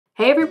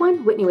Hey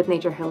everyone, Whitney with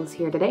Nature Hills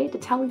here today to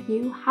tell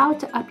you how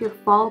to up your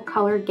fall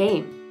color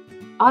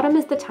game. Autumn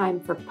is the time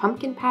for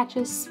pumpkin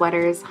patches,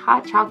 sweaters,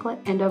 hot chocolate,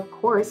 and of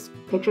course,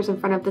 pictures in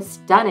front of the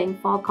stunning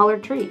fall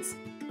colored trees.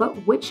 But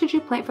which should you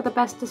plant for the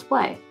best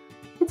display?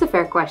 It's a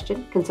fair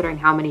question, considering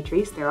how many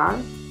trees there are.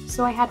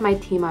 So I had my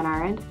team on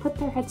our end put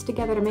their heads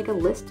together to make a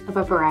list of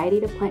a variety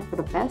to plant for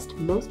the best,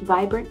 most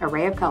vibrant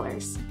array of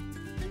colors.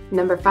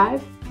 Number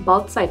 5,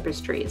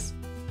 Baldcypress trees.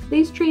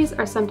 These trees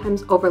are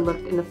sometimes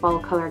overlooked in the fall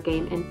color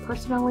game, and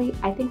personally,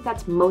 I think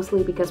that's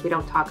mostly because we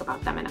don't talk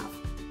about them enough.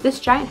 This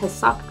giant has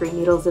soft green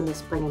needles in the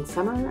spring and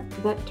summer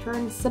that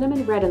turn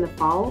cinnamon red in the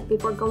fall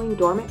before going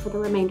dormant for the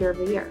remainder of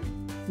the year.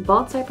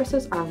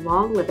 Baldcypresses are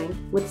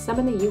long-living, with some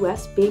in the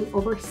US being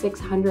over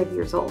 600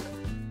 years old,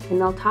 and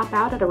they'll top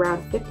out at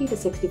around 50 to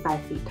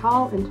 65 feet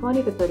tall and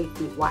 20 to 30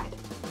 feet wide.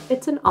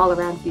 It's an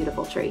all-around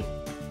beautiful tree.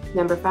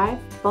 Number 5,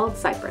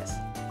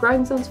 Baldcypress.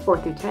 Growing zones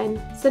 4 through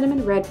 10,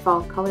 cinnamon red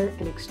fall color,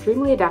 and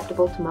extremely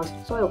adaptable to most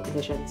soil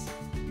conditions.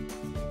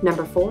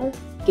 Number 4,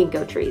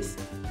 ginkgo trees.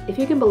 If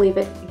you can believe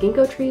it,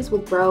 ginkgo trees will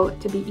grow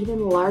to be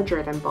even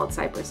larger than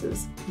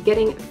baldcypresses,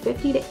 getting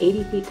 50 to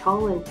 80 feet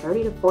tall and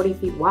 30 to 40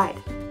 feet wide.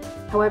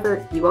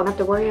 However, you won't have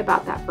to worry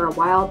about that for a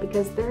while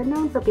because they're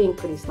known for being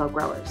pretty slow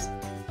growers.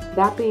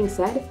 That being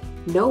said,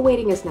 no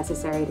waiting is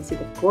necessary to see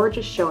the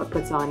gorgeous show it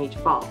puts on each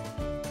fall.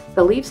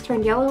 The leaves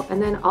turn yellow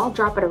and then all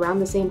drop at around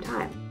the same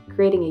time,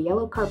 creating a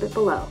yellow carpet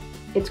below.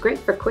 It's great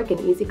for quick and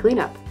easy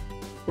cleanup.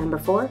 Number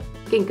 4,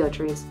 ginkgo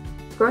trees.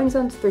 Growing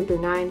zones 3 through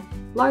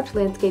 9, large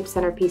landscape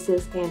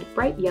centerpieces, and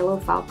bright yellow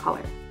fall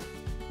color.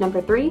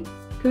 Number 3,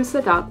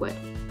 Kusa dogwood.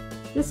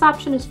 This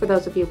option is for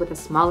those of you with a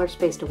smaller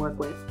space to work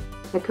with.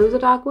 The Kusa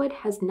dogwood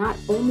has not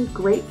only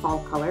great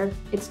fall color,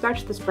 it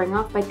starts the spring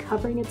off by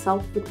covering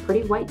itself with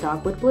pretty white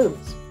dogwood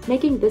blooms,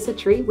 making this a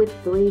tree with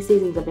 3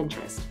 seasons of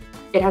interest.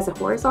 It has a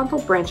horizontal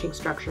branching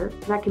structure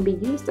that can be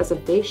used as a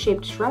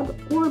vase-shaped shrub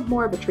or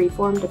more of a tree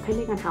form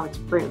depending on how it's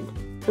pruned.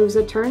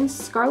 Kusa turns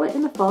scarlet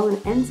in the fall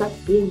and ends up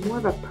being more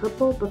of a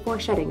purple before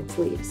shedding its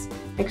leaves.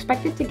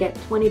 Expected to get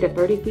 20 to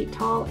 30 feet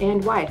tall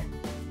and wide.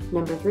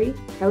 Number 3,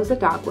 Kusa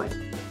dogwood.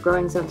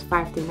 Growing zones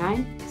 5 through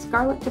 9,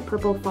 scarlet to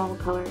purple fall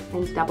color,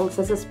 and doubles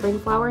as a spring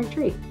flowering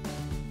tree.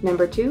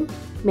 Number 2,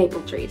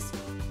 maple trees.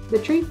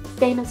 The tree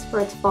famous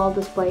for its fall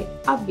display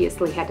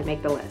obviously had to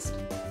make the list.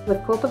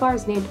 With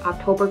cultivars named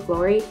October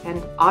Glory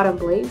and Autumn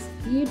Blaze,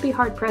 you'd be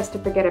hard-pressed to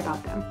forget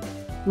about them.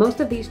 Most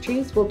of these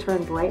trees will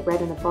turn bright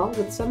red in the fall,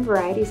 with some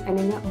varieties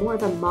ending up more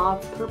of a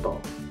mauve purple.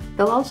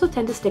 They'll also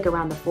tend to stick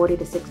around the 40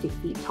 to 60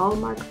 feet tall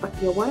mark, but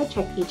you'll want to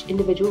check each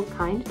individual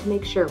kind to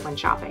make sure when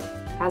shopping.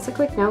 As a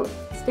quick note,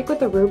 stick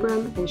with the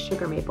rubrum and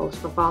sugar maples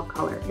for fall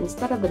color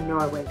instead of the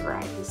Norway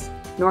varieties.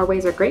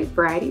 Norways are great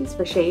varieties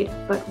for shade,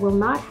 but will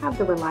not have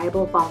the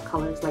reliable fall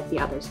colors like the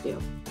others do.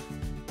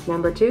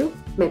 Number 2,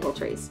 maple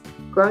trees.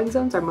 Growing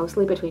zones are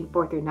mostly between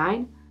 4 through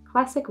 9,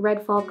 classic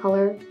red fall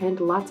color, and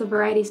lots of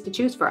varieties to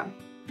choose from.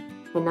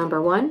 And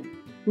number 1,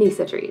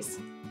 Nyssa trees.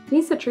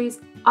 Nyssa trees,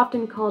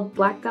 often called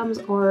black gums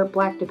or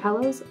black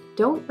dupelos,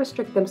 don't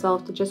restrict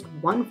themselves to just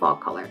one fall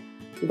color.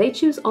 They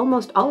choose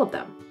almost all of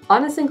them.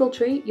 On a single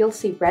tree, you'll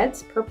see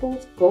reds,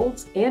 purples,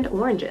 golds, and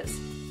oranges.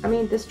 I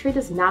mean, this tree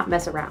does not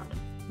mess around.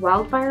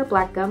 Wildfire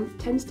black gum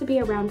tends to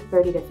be around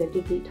 30 to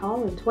 50 feet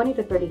tall and 20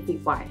 to 30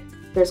 feet wide.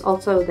 There's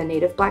also the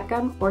native black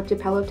gum or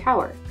Tupelo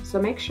tower,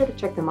 so make sure to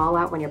check them all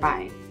out when you're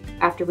buying.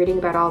 After reading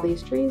about all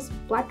these trees,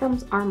 black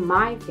gums are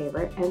my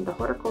favorite, and the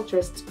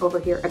horticulturists over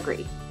here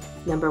agree.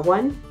 Number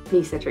 1,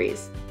 Nyssa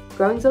trees.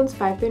 Growing zones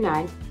 5 through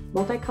 9,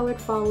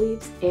 multicolored fall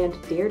leaves, and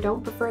deer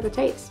don't prefer the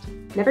taste.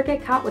 Never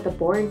get caught with a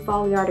boring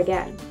fall yard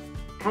again.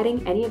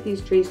 Adding any of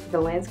these trees to the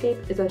landscape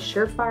is a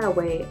surefire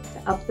way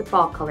to up the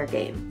fall color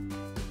game.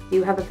 Do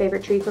you have a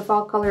favorite tree for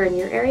fall color in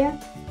your area?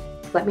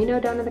 Let me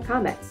know down in the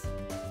comments.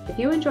 If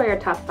you enjoy our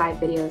top 5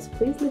 videos,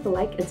 please leave a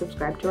like and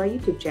subscribe to our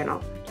YouTube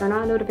channel. Turn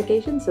on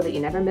notifications so that you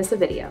never miss a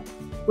video.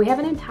 We have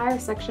an entire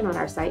section on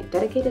our site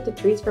dedicated to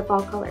trees for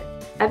fall color.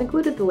 I've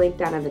included the link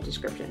down in the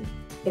description.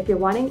 If you're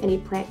wanting any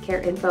plant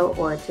care info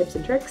or tips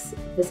and tricks,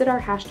 visit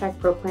our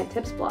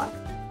 #ProPlantTips blog.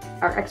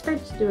 Our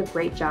experts do a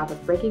great job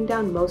of breaking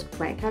down most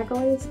plant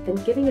categories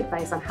and giving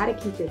advice on how to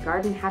keep your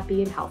garden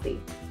happy and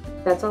healthy.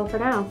 That's all for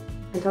now.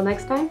 Until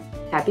next time,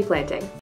 happy planting!